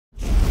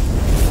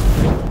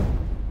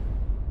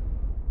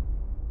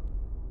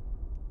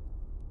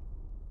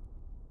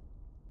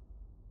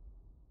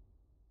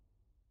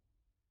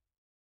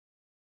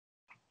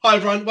Hi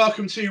everyone,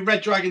 welcome to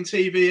Red Dragon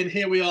TV, and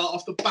here we are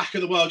off the back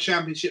of the World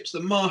Championships. The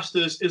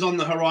Masters is on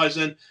the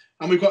horizon,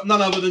 and we've got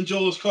none other than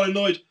Jaws, Colin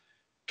Lloyd.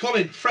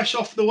 Colin, fresh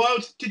off the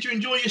World, did you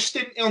enjoy your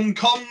stint on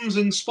comms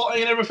and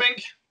spotting and everything?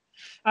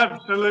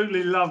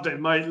 Absolutely loved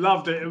it, mate.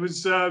 Loved it. It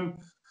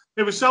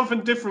was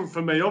something different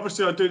for me.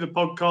 Obviously, I do the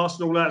podcast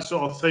and all that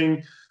sort of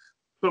thing,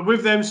 but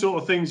with them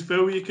sort of things,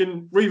 Phil, you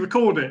can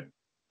re-record it.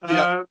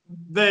 Yeah.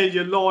 There,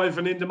 you're live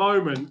and in the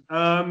moment.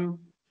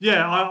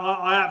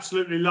 I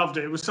absolutely loved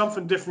it. It was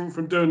something different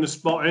from doing the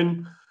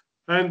spotting,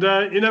 and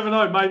you never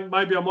know.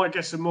 Maybe I might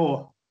get some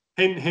more.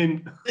 Hint,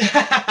 hint.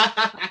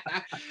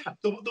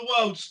 the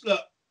world's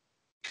look.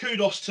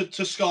 Kudos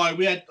to Sky.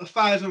 We had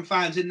 1,000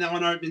 fans in there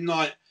on opening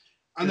night,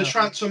 and the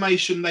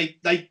transformation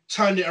they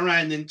turned it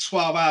around in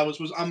 12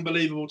 hours was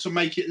unbelievable to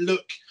make it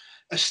look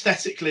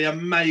aesthetically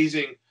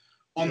amazing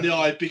on the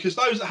eye. Because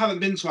those that haven't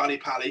been to Ali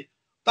Pali,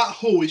 that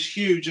hall is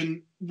huge,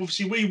 and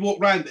obviously we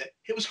walked around it.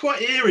 It was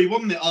quite eerie,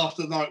 wasn't it,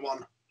 after night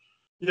one?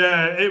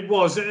 Yeah, it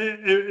was.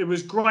 It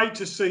was great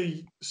to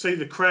see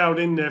the crowd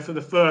in there for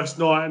the first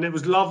night, and it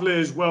was lovely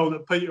as well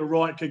that Peter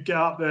Wright could get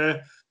up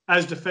there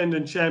as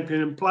defending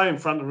champion and play in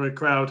front of a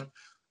crowd.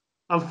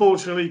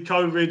 Unfortunately,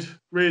 COVID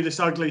reared its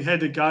ugly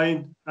head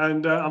again,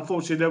 and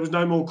unfortunately there was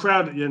no more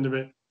crowd at the end of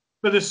it.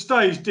 But the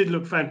stage did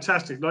look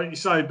fantastic, like you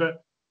say,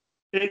 but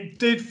it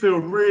did feel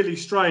really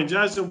strange.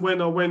 As and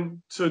when I went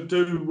to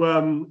do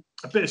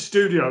a bit of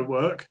studio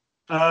work,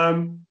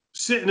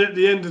 sitting at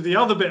the end of the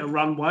other bit of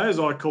runway, as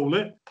I call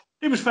it,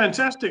 it was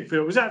fantastic,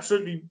 Phil. It was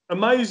absolutely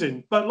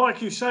amazing. But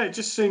like you say, it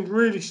just seemed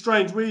really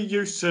strange. We're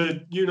used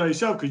to, you know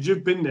yourself, because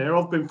you've been there.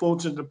 I've been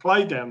fortunate to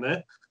play down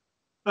there.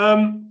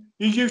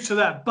 You're used to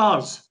that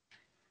buzz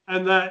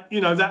and that,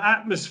 that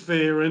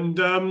atmosphere.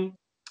 And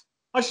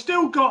I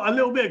still got a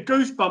little bit of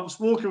goosebumps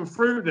walking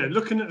through there,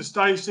 looking at the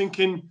stage,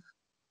 thinking,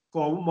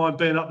 well, I wouldn't mind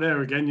being up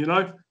there again,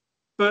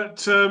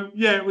 But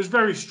it was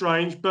very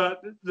strange.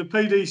 But the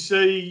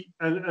PDC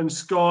and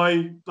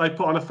Sky, they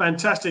put on a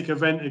fantastic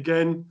event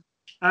again,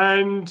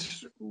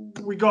 and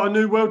we got a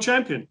new world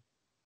champion.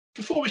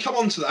 Before we come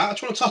on to that, I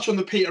just want to touch on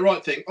the Peter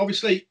Wright thing.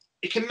 Obviously,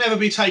 it can never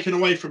be taken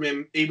away from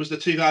him. He was the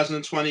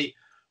 2020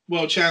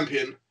 world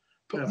champion.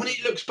 But when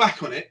he looks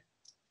back on it,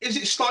 is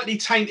it slightly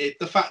tainted,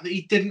 the fact that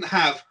he didn't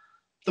have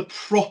the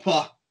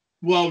proper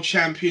world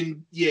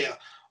champion year?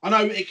 I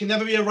know it can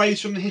never be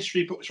erased from the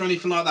history books or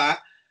anything like that.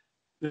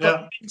 Yeah.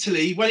 But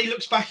mentally, when he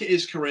looks back at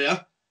his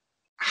career,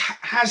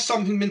 has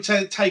something been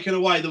taken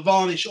away, the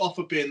varnish off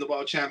of being the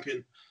world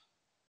champion?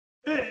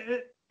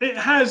 It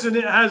has and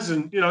it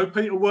hasn't.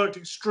 Peter worked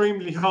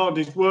extremely hard.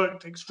 He's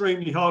worked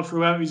extremely hard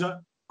throughout his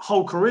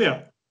whole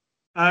career,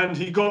 and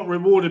he got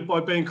rewarded by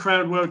being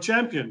crowned world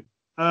champion.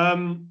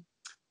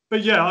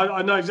 But yeah,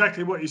 I know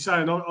exactly what you're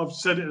saying. I've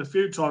said it a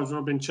few times when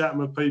I've been chatting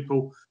with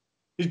people.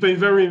 He's been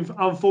very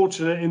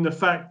unfortunate in the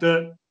fact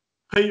that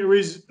Peter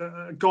is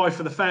a guy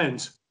for the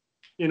fans.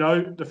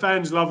 The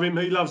fans love him.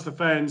 He loves the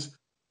fans.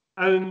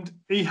 And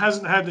he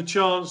hasn't had the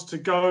chance to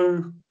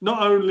go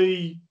not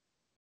only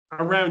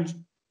around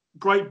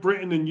Great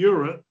Britain and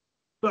Europe,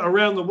 but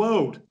around the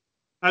world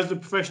as the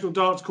Professional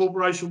Darts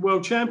Corporation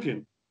world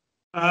champion.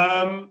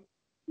 That'll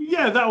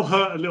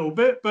hurt a little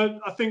bit, but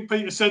I think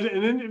Peter said it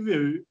in an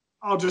interview,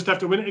 I'll just have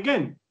to win it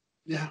again.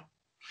 Yeah.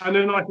 And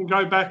then I can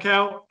go back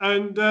out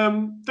and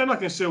then I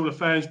can see all the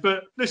fans.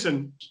 But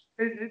listen,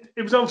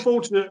 it was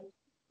unfortunate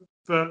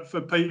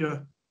for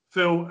Peter,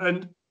 Phil.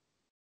 And,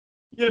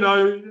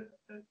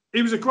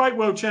 he was a great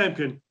world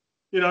champion.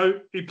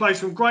 He played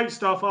some great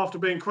stuff after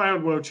being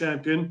crowned world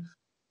champion.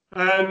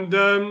 And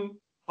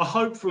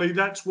hopefully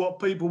that's what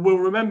people will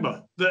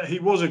remember, that he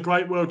was a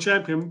great world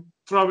champion,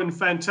 throwing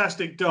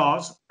fantastic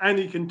darts, and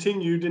he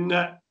continued in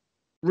that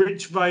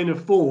rich vein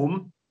of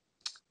form.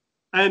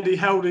 And he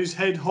held his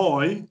head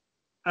high,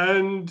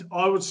 and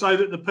I would say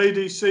that the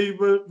PDC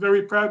were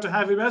very proud to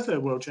have him as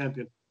their world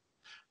champion.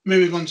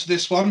 Moving on to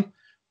this one,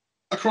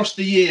 across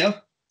the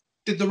year,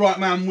 did the right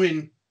man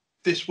win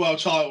this world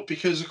title?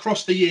 Because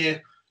across the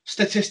year,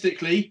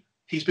 statistically,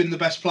 he's been the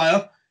best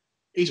player.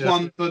 He's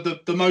won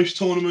the most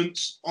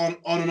tournaments on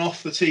and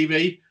off the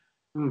TV,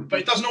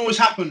 but it doesn't always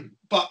happen.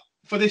 But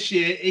for this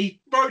year,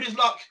 he rode his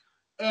luck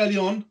early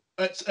on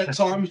at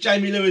times.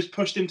 Jamie Lewis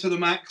pushed him to the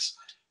max.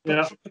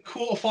 But from the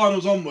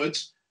quarterfinals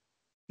onwards,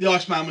 the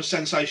Iceman was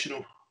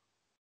sensational.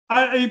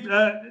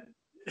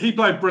 He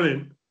played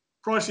brilliant.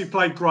 Pricey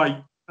played great.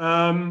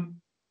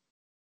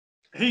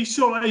 He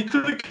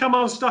could have come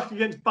unstuck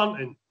against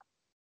Bunting.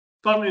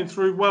 Bunting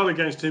threw well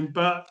against him,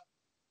 but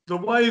the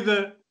way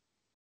that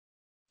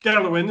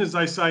Gallowin, as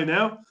they say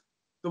now,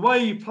 the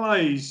way he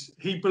plays,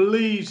 he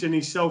believes in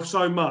himself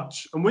so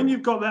much. And when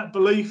you've got that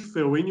belief,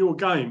 Phil, in your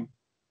game,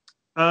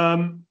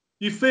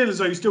 you feel as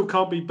though you still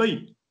can't be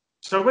beat.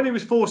 So when he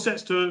was 4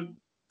 sets to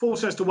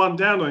 1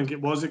 down, I think it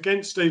was,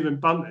 against Stephen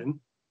Bunting,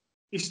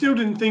 he still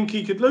didn't think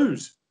he could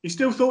lose. He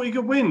still thought he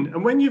could win.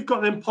 And when you've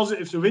got them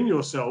positives within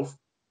yourself,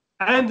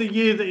 and the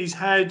year that he's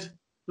had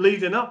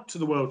leading up to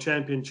the World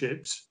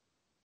Championships,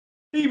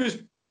 he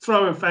was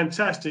throwing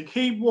fantastic.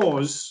 He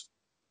was,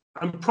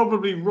 and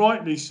probably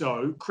rightly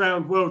so,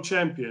 crowned world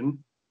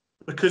champion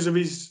because of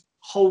his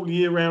whole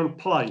year-round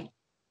play.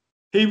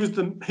 He was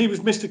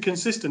Mr.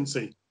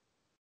 Consistency.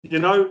 You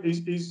know,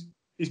 he's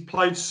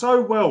played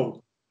so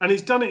well, and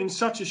he's done it in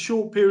such a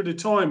short period of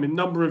time, in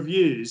number of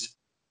years,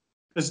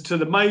 as to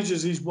the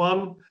majors he's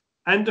won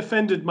and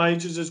defended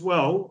majors as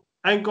well,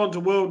 and gone to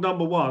world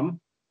number one,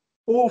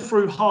 all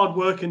through hard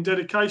work and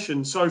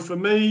dedication. So for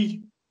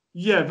me,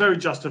 yeah, very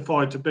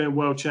justified to being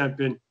world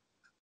champion.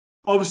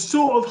 I was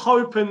sort of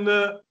hoping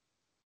that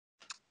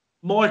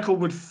Michael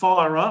would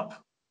fire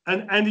up,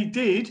 and he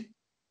did,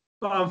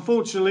 but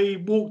unfortunately he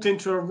walked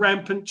into a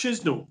rampant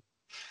Chisnell,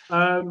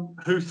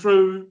 who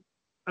threw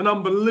an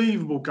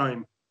unbelievable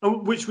game,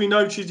 which we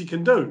know Chizzy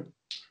can do.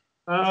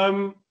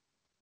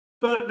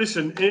 But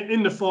listen,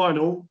 in the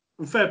final,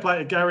 and fair play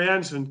to Gary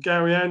Hansen.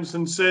 Gary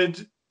Hansen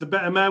said the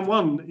better man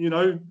won. You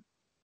know,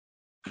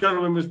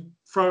 Godwin was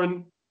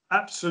throwing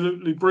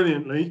absolutely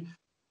brilliantly.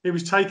 He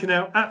was taking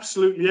out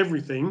absolutely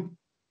everything.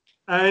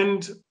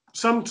 And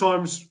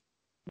sometimes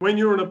when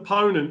you're an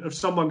opponent of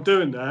someone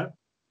doing that,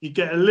 you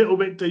get a little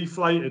bit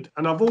deflated.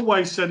 And I've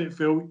always said it,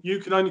 Phil, you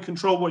can only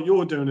control what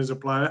you're doing as a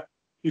player.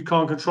 You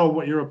can't control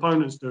what your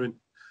opponent's doing.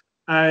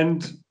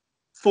 And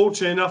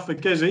fortunately enough for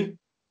Gezi,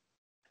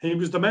 he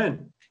was the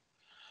man.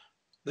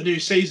 The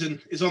new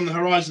season is on the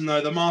horizon, though.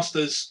 The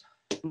Masters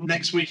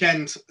next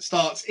weekend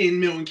starts in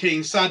Milton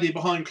Keynes, sadly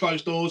behind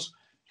closed doors.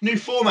 New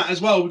format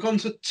as well. We've gone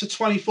to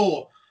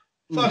 24.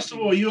 First of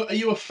all, are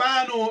you a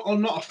fan or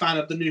not a fan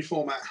of the new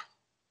format?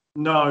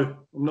 No,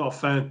 I'm not a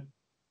fan.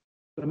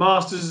 The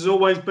Masters has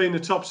always been the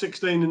top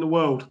 16 in the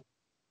world.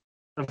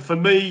 And for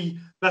me,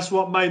 that's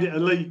what made it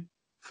elite,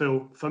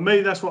 Phil. For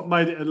me, that's what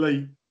made it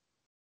elite.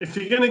 If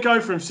you're going to go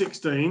from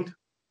 16,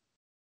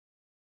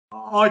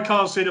 I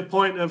can't see the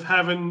point of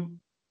having,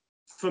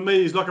 for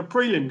me, it's like a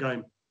prelim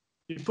game.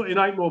 You put in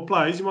 8 more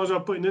players, you might as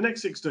well put in the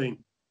next 16.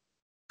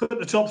 Put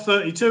the top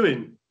 32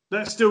 in.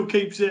 That still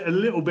keeps it a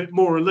little bit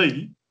more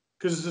elite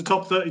because it's the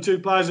top 32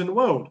 players in the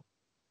world.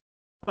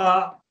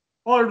 But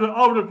I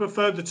would have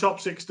preferred the top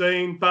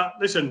 16. But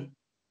listen,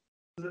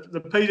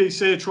 the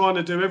PDC are trying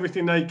to do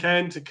everything they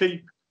can to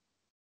keep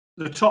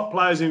the top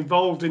players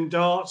involved in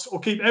darts, or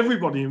keep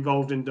everybody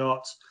involved in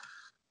darts.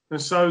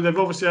 And so they've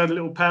obviously had a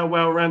little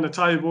powwow around the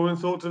table and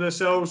thought to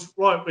themselves,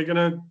 right, we're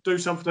going to do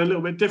something a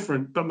little bit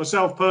different. But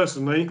myself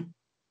personally,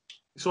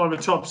 it's either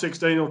top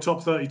 16 or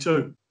top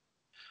 32.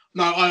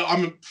 No,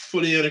 I'm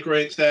fully in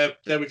agreement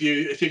there with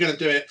you. If you're going to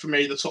do it, for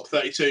me, the top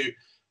 32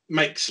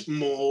 makes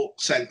more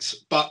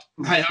sense. But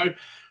hey ho,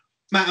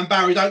 Matt and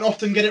Barry don't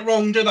often get it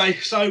wrong, do they?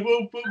 So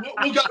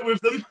we'll go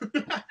with them.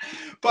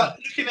 But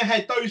looking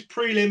ahead, those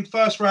prelim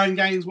first round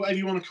games, whatever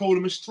you want to call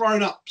them, has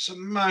thrown up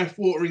some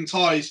mouth-watering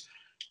ties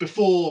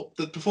before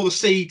the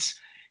seeds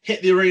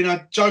hit the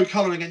arena. Joe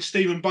Cullen against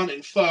Stephen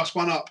Bunting, first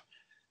one up.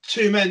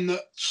 Two men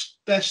that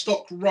their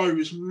stock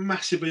rose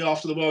massively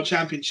after the World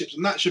Championships,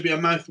 and that should be a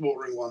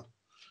mouth-watering one.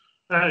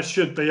 That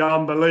should be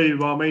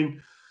unbelievable. I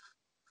mean,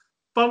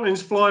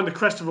 Bunting's flying the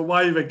crest of a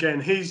wave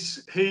again.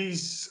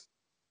 He's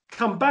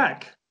come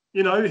back.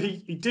 You know,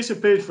 he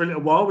disappeared for a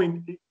little while.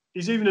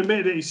 He's even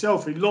admitted it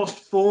himself. He lost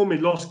form, he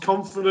lost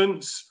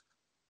confidence,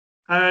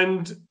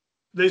 and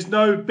there's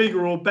no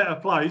bigger or better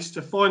place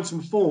to find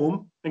some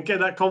form and get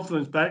that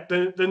confidence back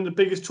than the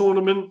biggest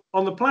tournament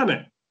on the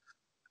planet.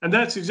 And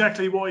that's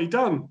exactly what he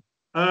done.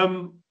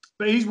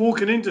 But he's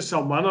walking into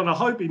someone, and I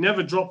hope he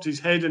never dropped his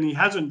head, and he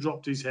hasn't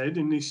dropped his head,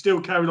 and he's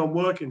still carried on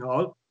working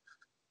hard,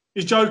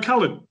 is Joe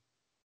Cullen.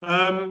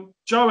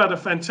 Joe had a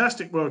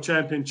fantastic World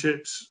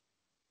Championships.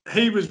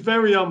 He was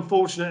very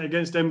unfortunate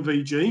against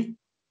MVG.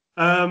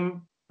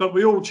 But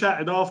we all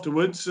chatted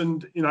afterwards,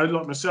 and, you know,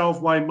 like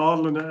myself, Wayne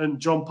Mardle and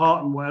John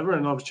Parton, whatever,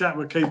 and I was chatting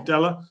with Keith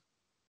Deller.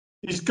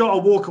 He's got to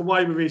walk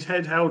away with his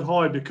head held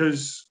high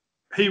because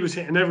he was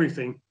hitting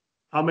everything.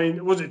 I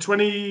mean, was it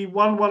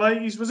 21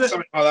 180s, was it?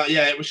 Something like that,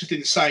 yeah. It was just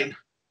insane.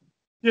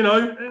 You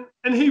know,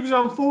 and he was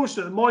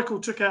unfortunate that Michael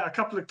took out a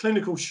couple of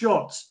clinical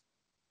shots.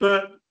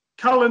 But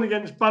Cullen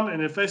against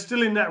Bunting, if they're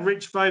still in that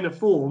rich vein of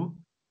form,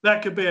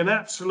 that could be an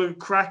absolute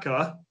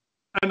cracker.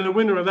 And the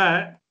winner of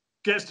that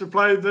gets to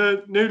play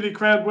the newly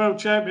crowned world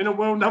champion and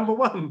world number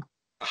one.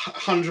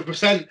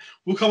 100%.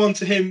 We'll come on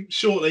to him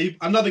shortly.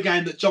 Another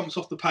game that jumps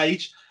off the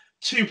page.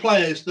 Two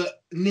players that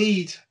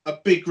need a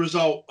big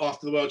result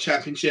after the World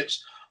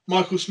Championships.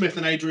 Michael Smith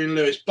and Adrian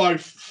Lewis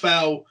both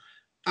fell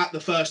at the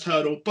first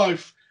hurdle.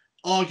 Both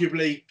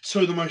arguably two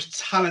of the most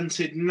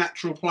talented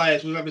natural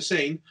players we've ever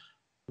seen.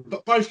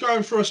 But both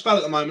going through a spell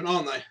at the moment,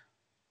 aren't they?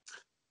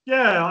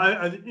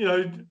 Yeah, you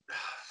know,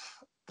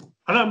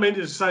 I don't mean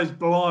to say as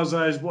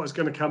blasé as what's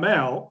going to come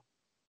out,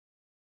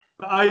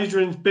 but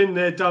Adrian's been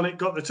there, done it,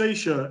 got the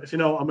T-shirt, if you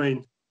know what I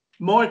mean.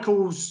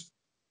 Michael's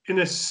in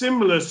a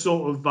similar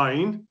sort of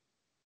vein,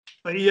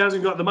 but he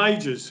hasn't got the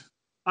majors.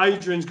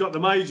 Adrian's got the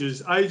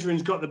majors.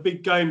 Adrian's got the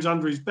big games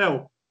under his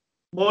belt.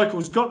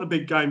 Michael's got the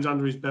big games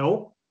under his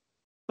belt,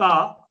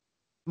 but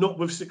not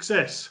with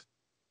success.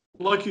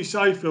 Like you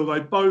say, Phil,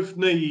 they both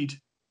need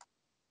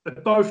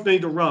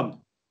a run.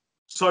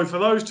 So for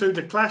those two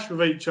to clash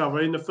with each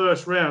other in the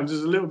first rounds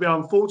is a little bit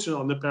unfortunate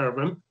on the pair of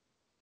them.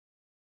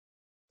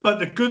 But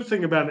the good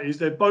thing about it is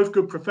they're both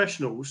good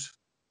professionals.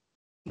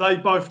 They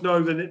both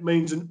know that it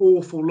means an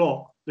awful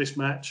lot, this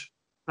match.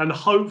 And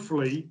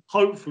hopefully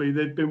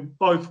they've been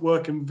both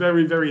working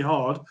very, very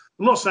hard.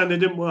 I'm not saying they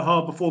didn't work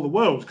hard before the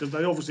Worlds, because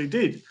they obviously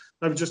did.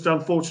 They were just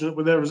unfortunate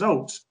with their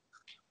results.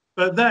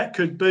 But that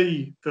could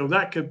be, Phil,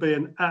 that could be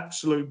an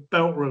absolute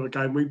belter of a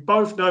game. We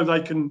both know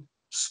they can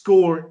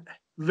score it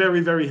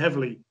very, very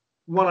heavily.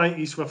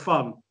 180s for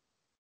fun.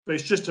 But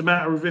it's just a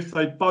matter of if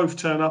they both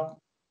turn up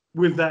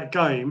with that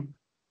game,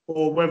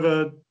 or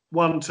whether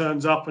one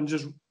turns up and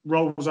just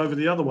rolls over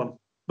the other one.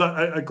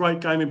 But a great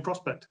game in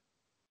prospect.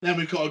 Then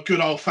we've got a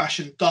good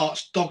old-fashioned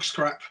darts dog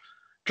scrap.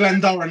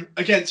 Glendoran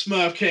against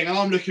Merv King, and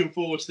I'm looking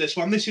forward to this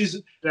one. This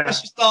is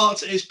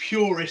darts at its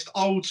purest,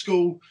 old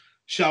school,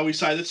 shall we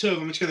say. The two of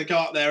them are just going to go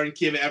up there and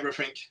give it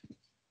everything.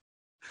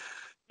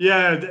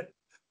 Yeah,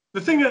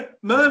 the thing that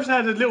Merv's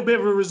had a little bit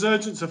of a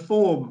resurgence of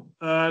form,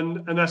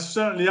 and that's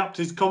certainly upped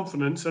his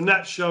confidence, and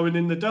that's showing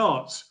in the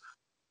darts.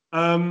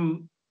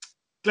 Glenn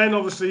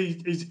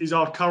obviously is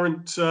our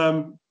current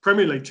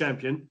Premier League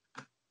champion.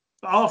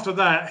 But after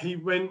that, he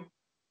went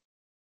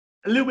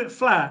a little bit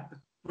flat.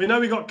 We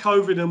know he got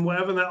COVID and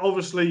whatever, and that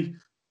obviously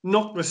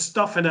knocked the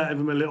stuffing out of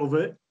him a little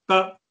bit.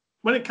 But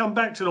when it come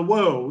back to the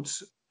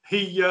Worlds,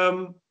 he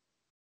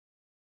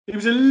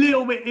was a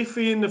little bit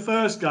iffy in the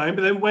first game,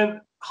 but then went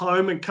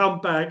home and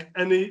come back,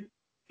 and it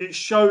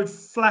showed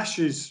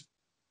flashes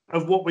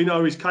of what we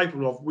know he's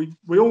capable of.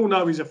 We all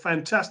know he's a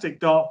fantastic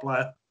dart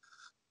player.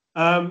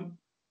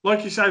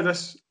 Like you say,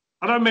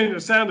 I don't mean it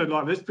sounded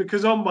like this,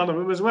 because I'm one of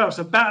them as well. It's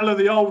a battle of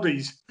the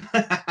oldies.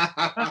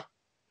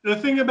 The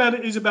thing about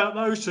it is, about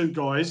those two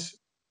guys,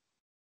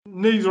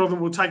 neither of them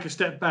will take a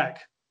step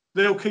back.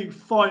 They'll keep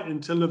fighting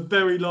till the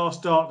very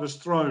last dart is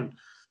thrown.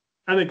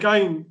 And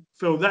again,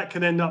 Phil, that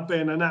can end up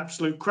being an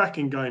absolute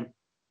cracking game.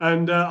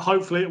 And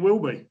hopefully it will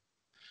be.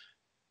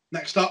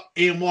 Next up,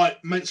 Ian White,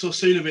 Mensur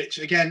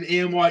Suljovic. Again,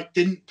 Ian White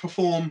didn't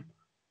perform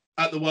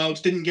at the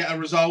Worlds, didn't get a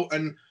result,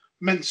 and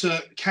Mensur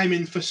came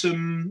in for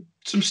some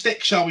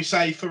stick, shall we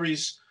say, for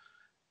his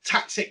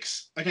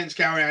tactics against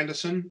Gary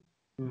Anderson.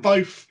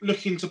 Both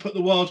looking to put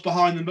the Worlds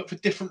behind them, but for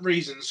different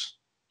reasons.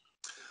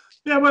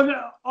 Yeah, well,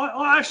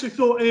 I actually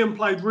thought Ian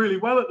played really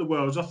well at the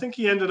Worlds. I think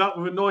he ended up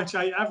with a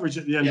 98 average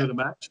at the end of the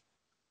match.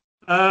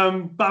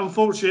 But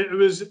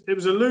unfortunately, it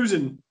was a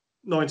losing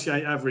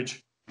 98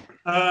 average.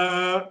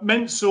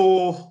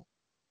 Mensur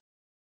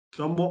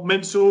done what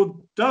Mensur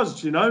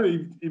does, you know.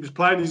 He was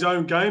playing his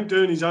own game,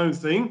 doing his own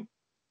thing.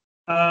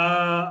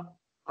 I'm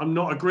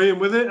not agreeing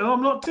with it, and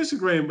I'm not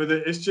disagreeing with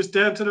it. It's just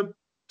down to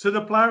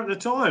the player at the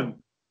time.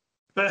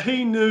 But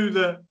he knew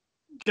that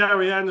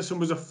Gary Anderson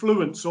was a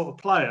fluent sort of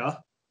player,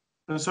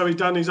 and so he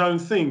done his own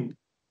thing.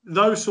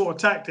 Those sort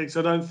of tactics,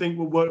 I don't think,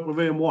 will work with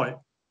Ian White,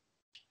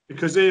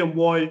 because Ian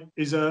White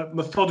is a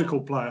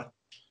methodical player.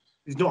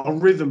 He's not a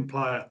rhythm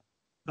player.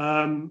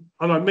 And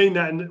I mean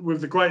that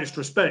with the greatest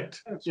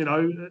respect. You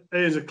know,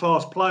 Ian's a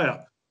class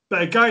player.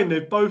 But again,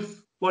 they're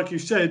both, like you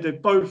said, they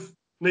both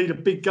need a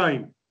big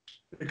game,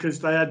 because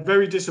they had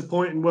very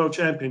disappointing World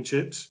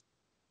Championships.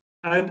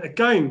 And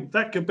again,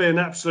 that could be an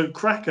absolute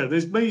cracker.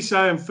 There's me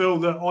saying, Phil,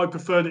 that I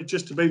preferred it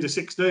just to be the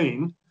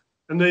 16.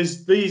 And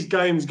there's these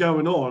games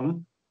going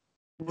on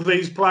with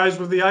these players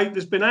with the 8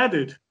 that's been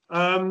added.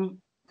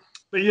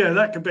 But yeah,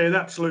 that could be an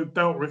absolute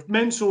belter. If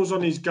Mensur's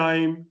on his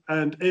game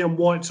and Ian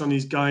White's on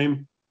his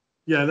game,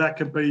 yeah, that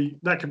could be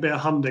a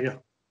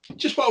humdinger.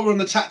 Just while we're on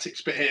the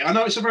tactics bit here, I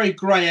know it's a very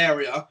grey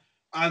area,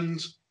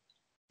 and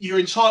you're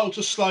entitled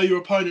to slow your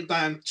opponent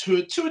down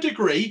to a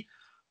degree.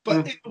 But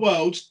in the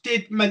Worlds,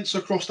 did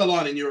Mensur cross the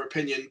line, in your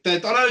opinion? I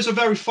know it's a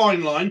very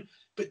fine line,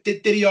 but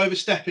did he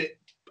overstep it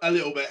a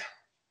little bit?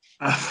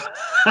 If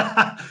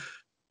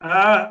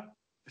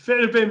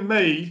it had been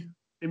me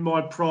in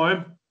my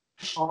prime,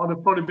 I'd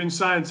have probably been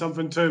saying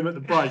something to him at the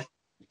break.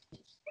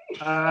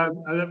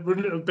 And that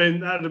would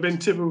have been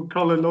typical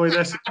Colin Lloyd.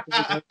 You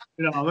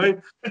know what I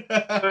mean?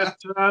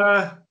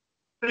 But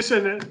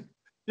listen,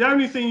 the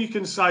only thing you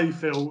can say,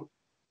 Phil,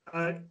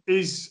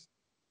 is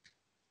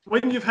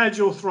when you've had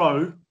your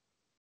throw,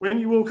 when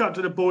you walk up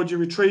to the board, you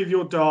retrieve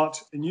your dart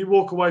and you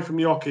walk away from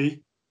the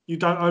hockey, you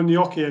don't own the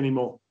hockey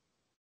anymore.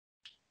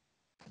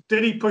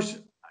 Did he push?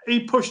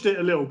 He pushed it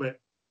a little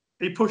bit.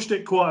 He pushed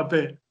it quite a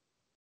bit.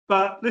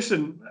 But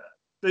listen,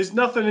 there's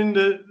nothing in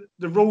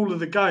the rule of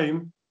the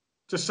game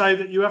to say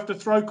that you have to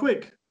throw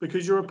quick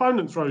because your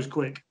opponent throws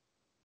quick.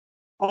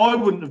 I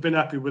wouldn't have been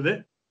happy with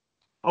it.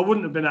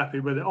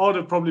 I'd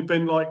have probably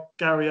been like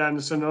Gary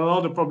Anderson, and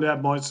I'd have probably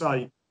had my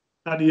say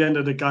at the end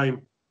of the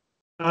game.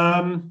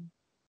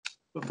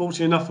 But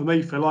fortunately enough for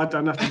me, Phil, I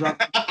don't have to run.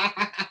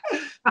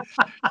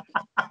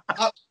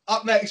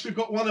 Up next, we've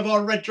got one of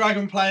our Red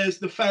Dragon players,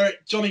 the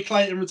Ferret, Johnny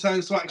Clayton,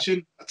 returns to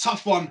action. A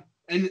tough one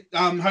in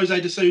Jose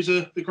de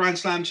Souza, the Grand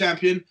Slam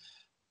champion.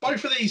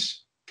 Both of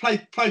these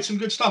played some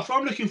good stuff.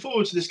 I'm looking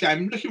forward to this game.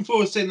 I'm looking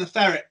forward to seeing the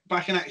Ferret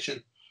back in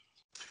action.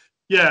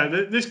 Yeah,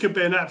 this could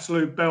be an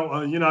absolute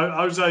belter. You know,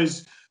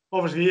 Jose's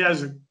obviously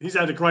he's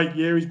had a great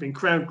year. He's been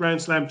crowned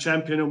Grand Slam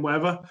champion and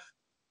whatever.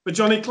 But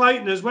Johnny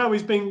Clayton as well,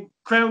 he's been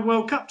crowned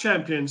World Cup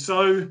champion.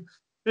 So,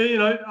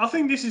 I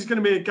think this is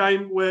going to be a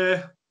game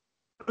where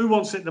who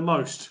wants it the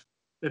most?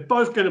 They're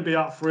both going to be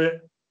up for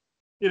it.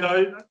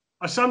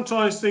 I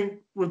sometimes think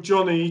with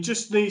Johnny, he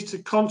just needs to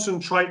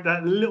concentrate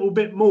that little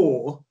bit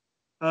more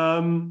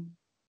when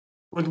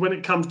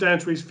it comes down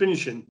to his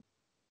finishing.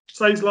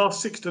 Say his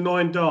last 6 to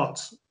 9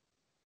 darts.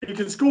 He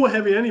can score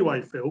heavy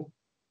anyway, Phil,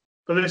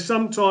 but there's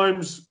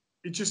sometimes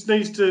he just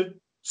needs to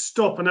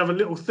stop and have a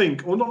little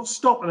think, or not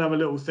stop and have a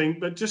little think,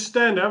 but just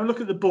stand there, have a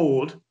look at the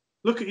board,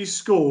 look at his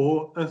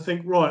score and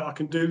think, right, I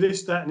can do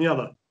this, that and the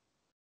other.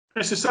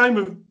 It's the same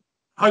with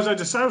Jose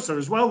de Sousa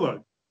as well,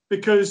 though,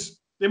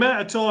 because the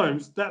amount of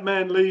times that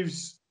man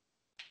leaves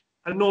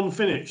a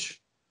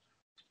non-finish,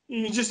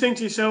 you just think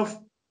to yourself,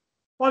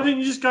 why didn't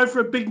you just go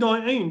for a big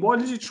 19? Why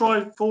did you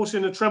try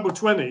forcing a treble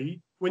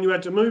 20 when you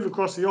had to move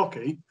across the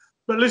hockey?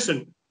 But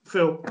listen,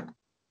 Phil,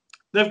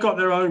 they've got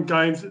their own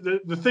games.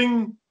 The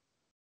thing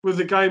with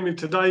the game in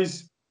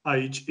today's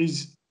age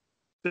is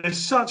they're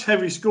such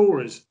heavy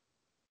scorers,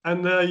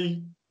 and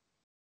they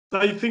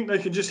think they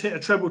can just hit a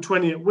treble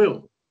 20 at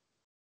will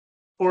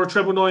or a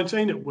treble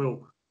 19 at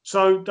will.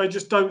 So they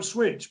just don't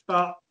switch.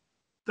 But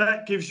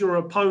that gives your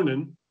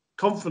opponent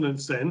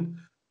confidence then,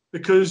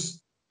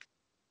 because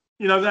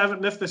they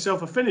haven't left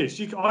themselves a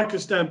finish. I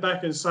could stand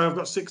back and say I've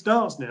got 6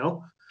 darts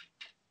now,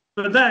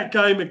 but that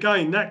game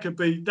again, that could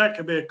be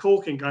a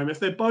corking game if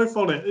they're both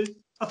on it.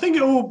 I think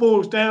it all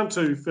boils down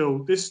to,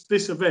 Phil,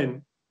 this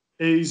event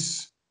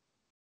is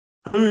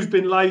who's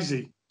been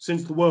lazy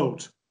since the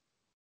Worlds,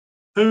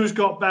 who's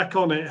got back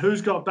on it,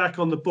 who's got back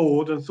on the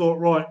board and thought,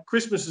 right,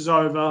 Christmas is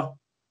over,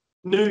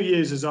 New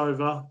Year's is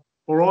over,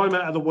 or I'm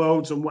out of the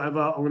Worlds and whatever.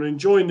 I'm going to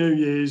enjoy New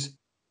Year's,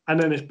 and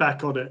then it's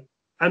back on it.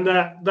 And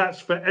that's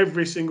for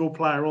every single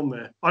player on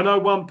there. I know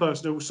one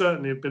person who will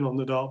certainly have been on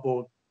the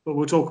dartboard, but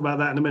we'll talk about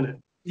that in a minute.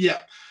 Yeah.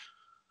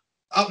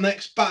 Up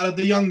next, battle of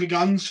the younger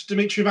guns,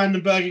 Dimitri Van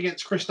den Bergh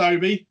against Chris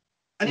Dobey.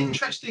 An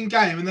interesting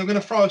game, and they're going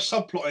to throw a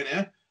subplot in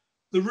here.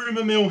 The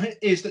rumour mill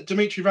is that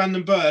Dimitri Van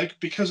den Bergh,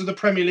 because of the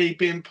Premier League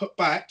being put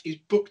back, is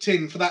booked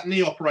in for that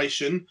knee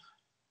operation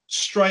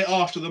straight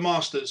after the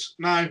Masters.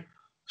 Now,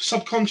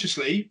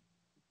 subconsciously,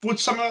 would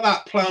something like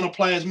that play on a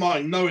player's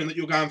mind, knowing that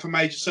you're going for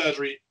major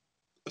surgery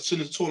as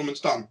soon as the tournament's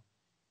done?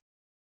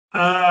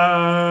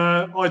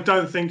 I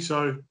don't think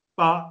so.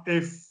 But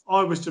if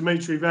I was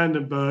Dimitri Van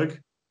den Bergh,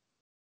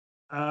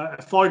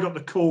 if I got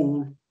the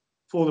call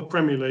for the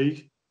Premier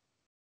League,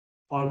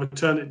 I would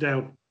turn it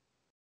down.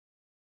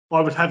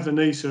 I would have the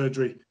knee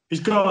surgery.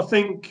 He's got to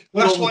think.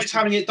 Well, that's why he's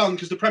having it done,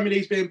 because the Premier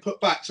League's being put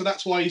back. So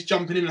that's why he's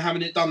jumping in and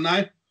having it done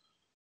now.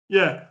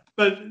 Yeah,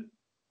 but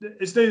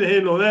it's neither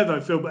here nor there,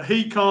 though, Phil. But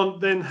he can't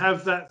then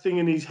have that thing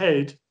in his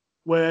head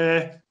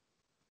where,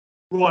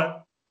 right,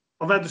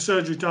 I've had the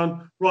surgery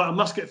done. Right, I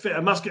must get fit.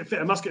 I must get fit.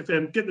 I must get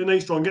fit. Get the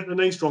knee strong. Get the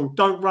knee strong.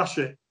 Don't rush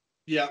it.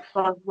 Yeah.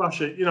 Don't rush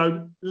it.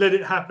 Let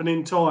it happen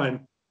in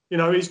time.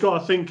 He's got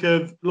to think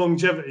of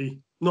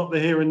longevity, not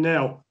the here and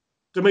now.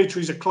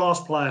 Dimitri's a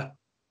class player.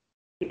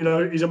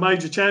 He's a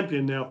major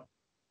champion now.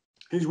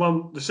 He's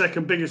won the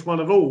second biggest one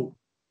of all.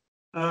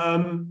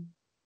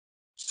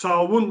 So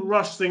I wouldn't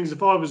rush things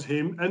if I was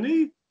him. And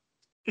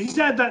he's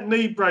had that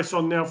knee brace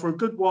on now for a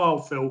good while,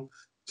 Phil.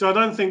 So I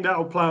don't think that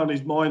will play on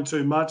his mind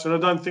too much. And I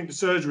don't think the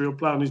surgery will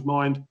play on his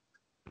mind.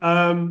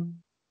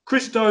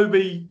 Chris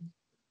Dobey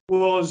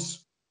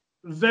was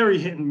very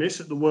hit and miss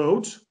at the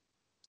Worlds,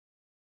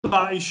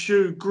 but he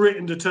showed grit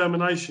and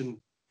determination.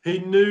 He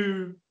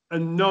knew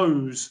and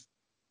knows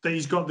that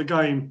he's got the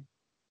game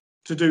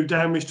to do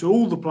damage to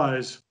all the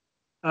players.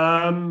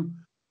 I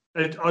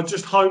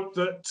just hope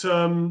that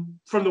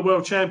from the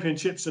World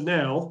Championships to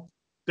now,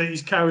 that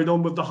he's carried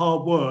on with the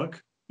hard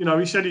work.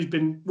 He said he's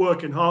been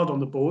working hard on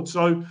the board,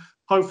 so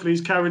hopefully he's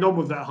carried on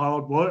with that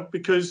hard work,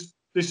 because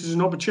this is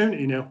an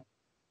opportunity now.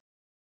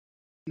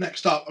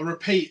 Next up, a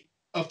repeat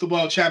of the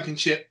World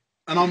Championship,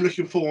 and I'm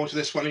looking forward to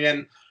this one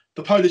again.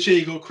 The Polish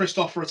Eagle,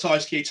 Krzysztof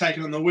Ratajski,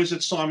 taking on the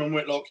Wizard, Simon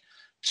Whitlock.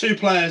 2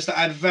 players that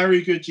had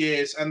very good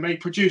years, and they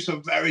produced a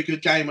very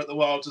good game at the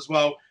Worlds as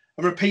well.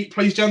 A repeat,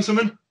 please,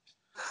 gentlemen.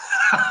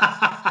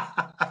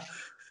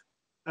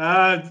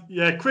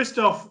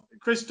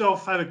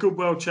 Krzysztof had a good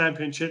World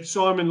Championship.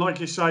 Simon, like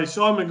you say,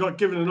 Simon got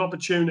given an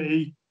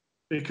opportunity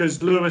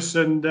because Lewis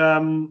and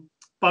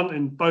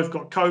Bunting both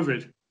got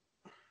COVID.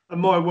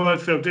 And my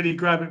word, Phil, did he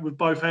grab it with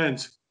both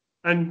hands?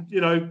 And,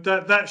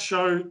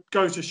 that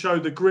goes to show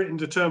the grit and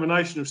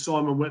determination of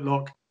Simon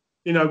Whitlock.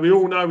 We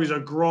all know he's a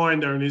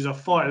grinder and he's a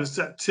fighter. It's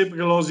that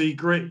typical Aussie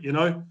grit,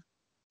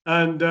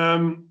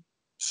 And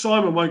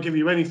Simon won't give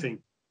you anything.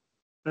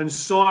 And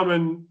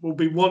Simon will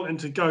be wanting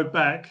to go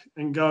back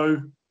and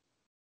go,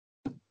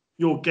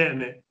 you're getting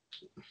it.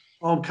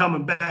 I'm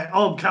coming back.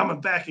 I'm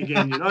coming back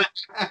again,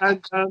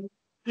 And,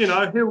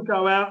 he'll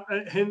go out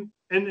and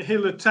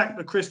he'll attack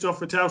the Krzysztof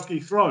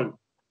Ratajski throw.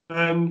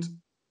 And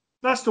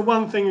that's the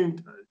one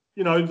thing,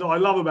 that I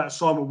love about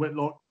Simon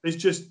Whitlock. It's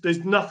just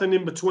there's nothing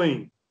in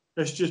between.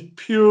 It's just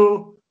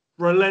pure,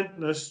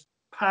 relentless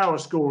power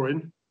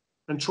scoring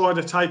and try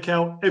to take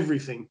out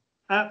everything.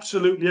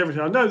 absolutely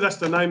everything. I know that's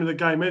the name of the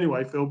game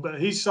anyway, Phil,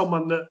 but he's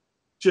someone that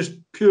just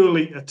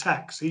purely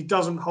attacks. He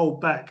doesn't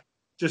hold back,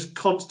 just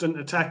constant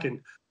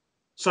attacking.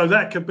 So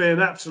that could be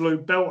an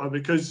absolute belter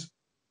because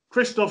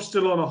Christoph's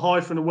still on a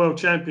high from the World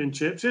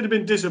Championships. He'd have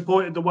been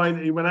disappointed the way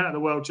that he went out of the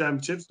World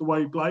Championships, the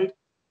way he played.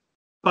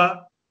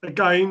 But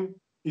again,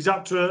 he's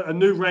up to a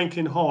new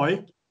ranking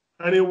high,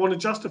 and he'll want to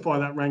justify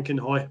that ranking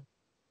high.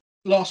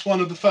 Last one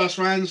of the first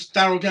rounds,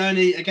 Daryl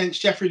Gurney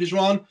against Jeffrey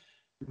Deswan.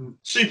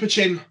 Super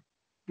Chin.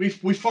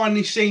 We've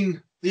finally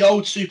seen the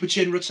old Super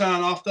Chin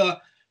return after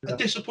a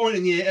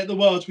disappointing year at the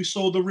Worlds. We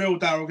saw the real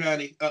Daryl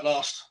Gurney at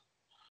last.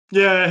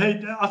 Yeah,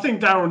 I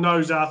think Daryl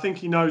knows that. I think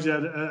he knows he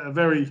had a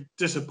very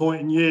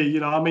disappointing year. You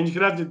know, I mean, you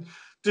can have the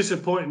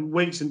disappointing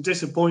weeks and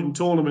disappointing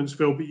tournaments,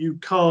 Phil, but you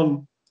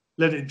can't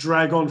let it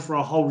drag on for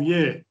a whole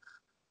year.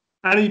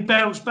 And he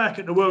bounced back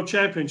at the World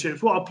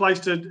Championships. What a place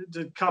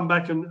to come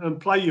back and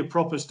play your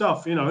proper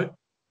stuff, you know.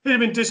 He'd have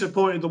been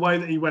disappointed the way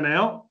that he went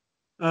out.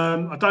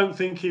 I don't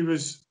think he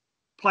was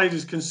played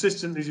as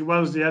consistently as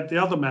well as he had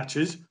the other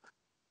matches.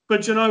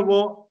 But you know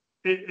what?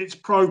 It's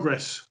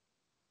progress.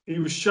 He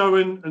was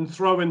showing and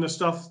throwing the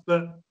stuff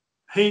that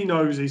he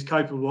knows he's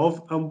capable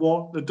of and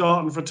what the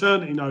Darton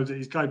fraternity knows that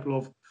he's capable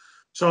of.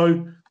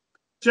 So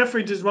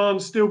Jeffrey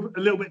Deswan's still a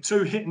little bit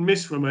too hit and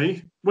miss for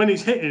me. When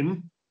he's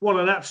hitting, what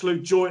an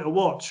absolute joy to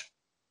watch.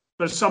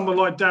 But someone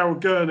like Daryl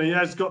Gurney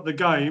has got the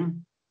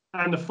game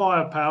and the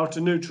firepower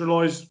to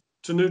neutralise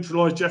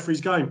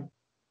Jeffrey's game.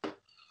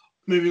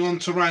 Moving on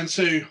to round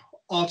two,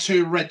 our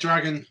two Red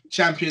Dragon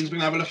champions we're going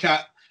to have a look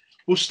at.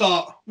 We'll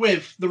start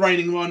with the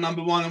reigning world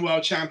number one and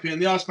world champion,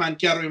 the Iceman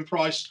Gerwyn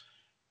Price,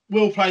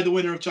 will play the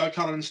winner of Joe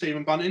Cullen and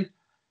Stephen Bunting.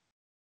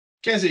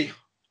 Gezi,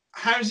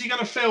 how's he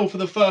going to feel for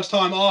the first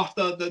time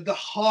after the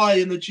high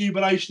and the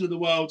jubilation of the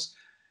Worlds?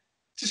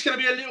 Is this going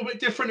to be a little bit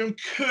different and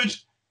could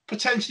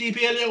potentially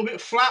be a little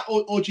bit flat,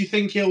 or do you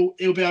think he'll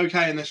be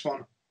okay in this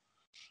one?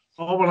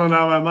 I want to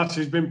know how much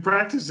he's been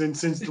practicing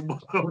since the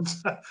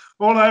Worlds.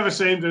 All I ever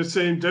seem to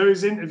see him do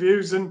is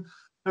interviews and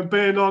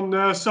being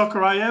on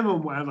Soccer AM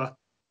and whatever.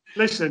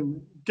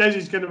 Listen,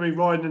 Gezi's going to be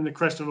riding in the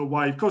crest of a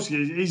wave. Of course he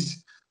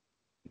is.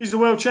 He's the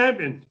world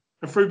champion.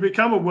 And through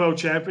becoming a world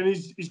champion,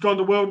 he's gone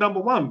to world number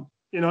one,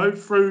 you know,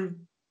 through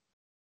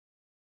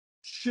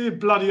sheer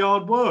bloody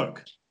hard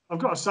work. I've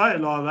got to say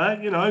it like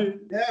that, you know.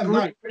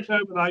 Yeah,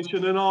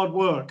 determination and hard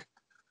work.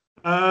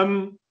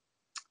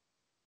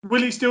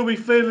 Will he still be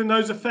feeling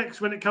those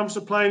effects when it comes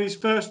to playing his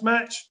first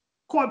match?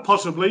 Quite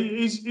possibly.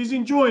 He's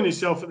enjoying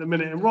himself at the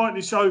minute, and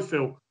rightly so,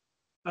 Phil.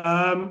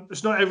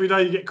 It's not every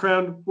day you get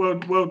crowned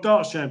world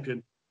darts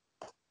champion.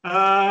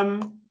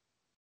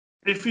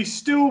 If he's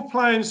still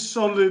playing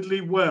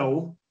solidly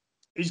well,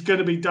 he's going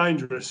to be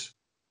dangerous.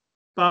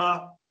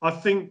 But I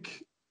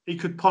think he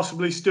could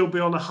possibly still be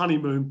on a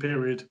honeymoon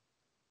period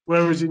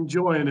where he's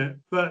enjoying it.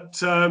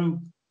 But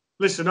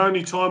listen,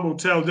 only time will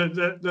tell.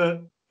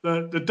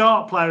 The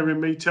dart player in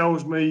me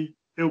tells me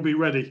he'll be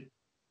ready.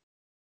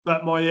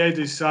 But my head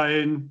is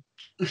saying,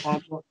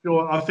 I'm not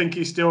sure. I think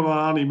he's still on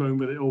a honeymoon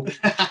with it all.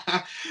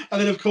 And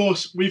then, of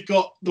course, we've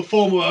got the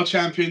former world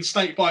champion,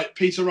 Snakebite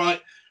Peter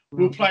Wright,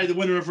 will play the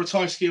winner of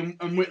Ratajski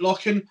and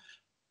Whitlock. And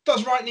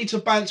does Wright need to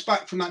bounce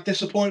back from that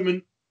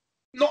disappointment?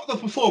 Not the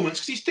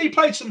performance, because he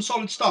played some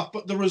solid stuff,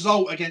 but the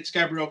result against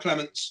Gabriel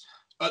Clements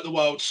at the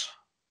Worlds.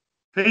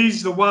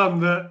 He's the one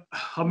that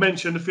I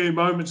mentioned a few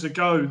moments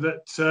ago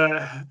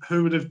that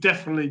who would have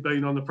definitely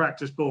been on the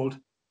practice board.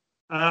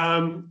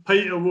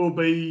 Peter will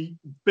be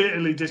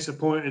bitterly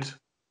disappointed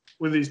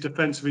with his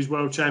defence of his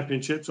World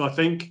Championships, I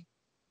think.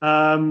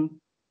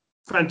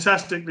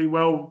 Fantastically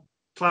well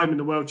claiming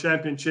the World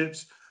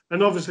Championships.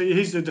 And obviously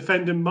he's the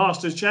defending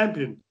Masters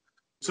champion.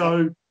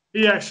 So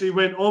he actually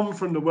went on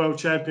from the World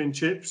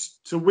Championships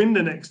to win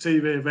the next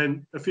TV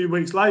event a few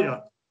weeks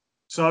later.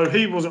 So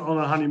he wasn't on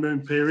a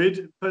honeymoon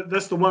period. But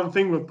that's the one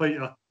thing with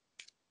Peter.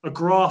 A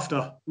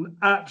grafter, an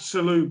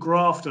absolute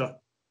grafter.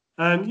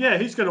 And yeah,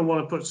 he's going to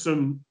want to put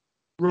some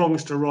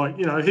wrongs to right.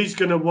 You know, he's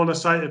going to want to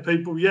say to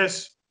people,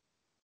 yes,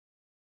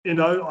 you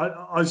know,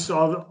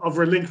 I've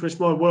relinquished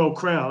my world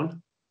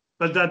crown,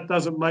 but that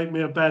doesn't make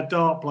me a bad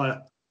dart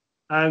player.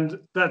 And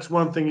that's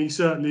one thing he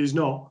certainly is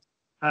not.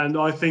 And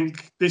I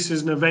think this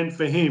is an event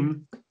for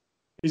him.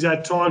 He's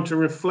had time to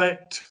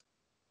reflect,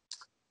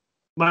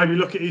 maybe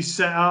look at his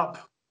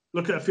setup,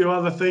 look at a few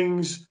other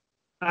things.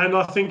 And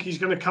I think he's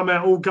going to come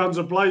out all guns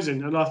a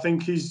blazing. And I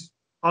think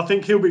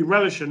he'll be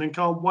relishing and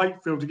can't wait,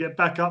 Phil, to get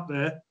back up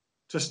there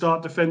to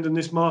start defending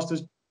this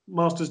Masters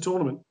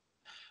tournament.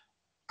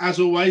 As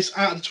always,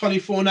 out of the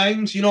 24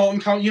 names, you know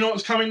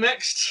what's coming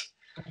next?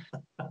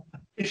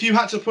 If you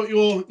had to put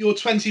your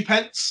 20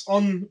 pence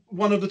on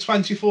one of the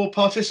 24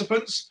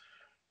 participants,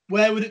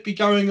 where would it be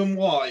going and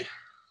why?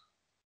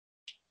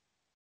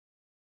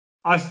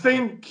 I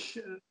think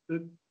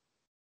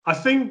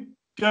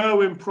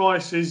Gerwyn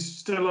Price is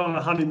still on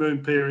a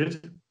honeymoon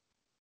period.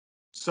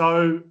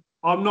 So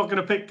I'm not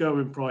going to pick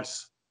Gerwyn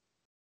Price.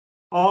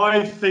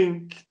 I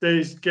think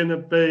there's going to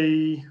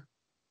be...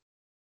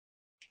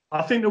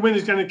 I think the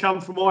winner's going to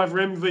come from either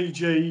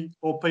MVG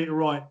or Peter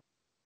Wright.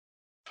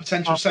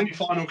 potential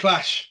semi-final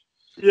clash.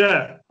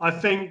 Yeah, I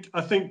think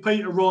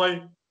Peter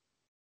Wright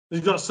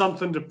has got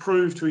something to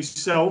prove to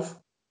himself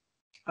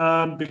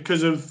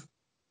because of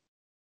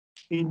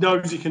he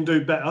knows he can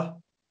do better.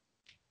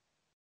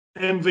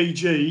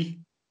 MVG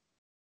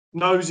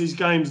knows his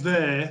game's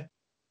there,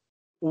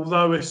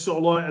 although it's sort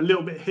of like a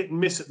little bit hit and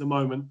miss at the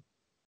moment.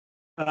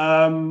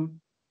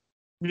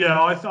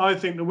 Yeah, I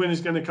think the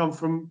winner's going to come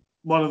from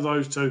one of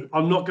those two.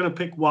 I'm not going to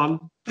pick one.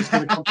 It's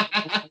going to come from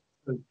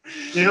two.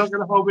 You're not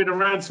going to hold me to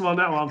ransom on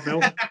that one,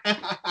 Phil.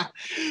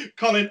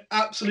 Colin,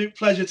 absolute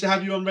pleasure to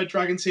have you on Red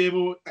Dragon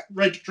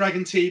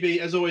TV.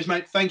 As always,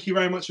 mate. Thank you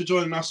very much for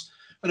joining us.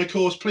 And of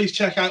course, please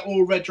check out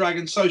all Red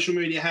Dragon's social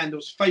media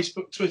handles: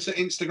 Facebook, Twitter,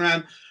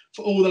 Instagram,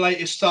 for all the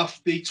latest stuff.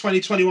 The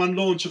 2021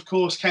 launch, of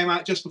course, came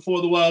out just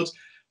before the Worlds.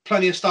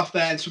 Plenty of stuff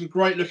there, and some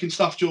great looking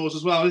stuff, Jaws,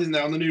 as well, isn't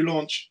there, on the new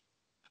launch?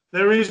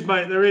 There is,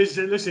 mate. There is.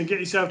 Listen, get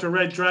yourself to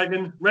Red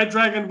Dragon. Red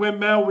Dragon,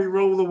 windmill, we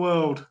rule the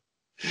world.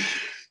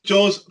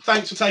 Jaws,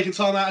 thanks for taking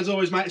time out as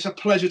always, mate. It's a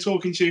pleasure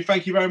talking to you.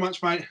 Thank you very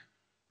much, mate.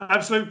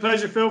 Absolute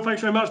pleasure, Phil.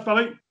 Thanks very much,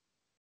 buddy.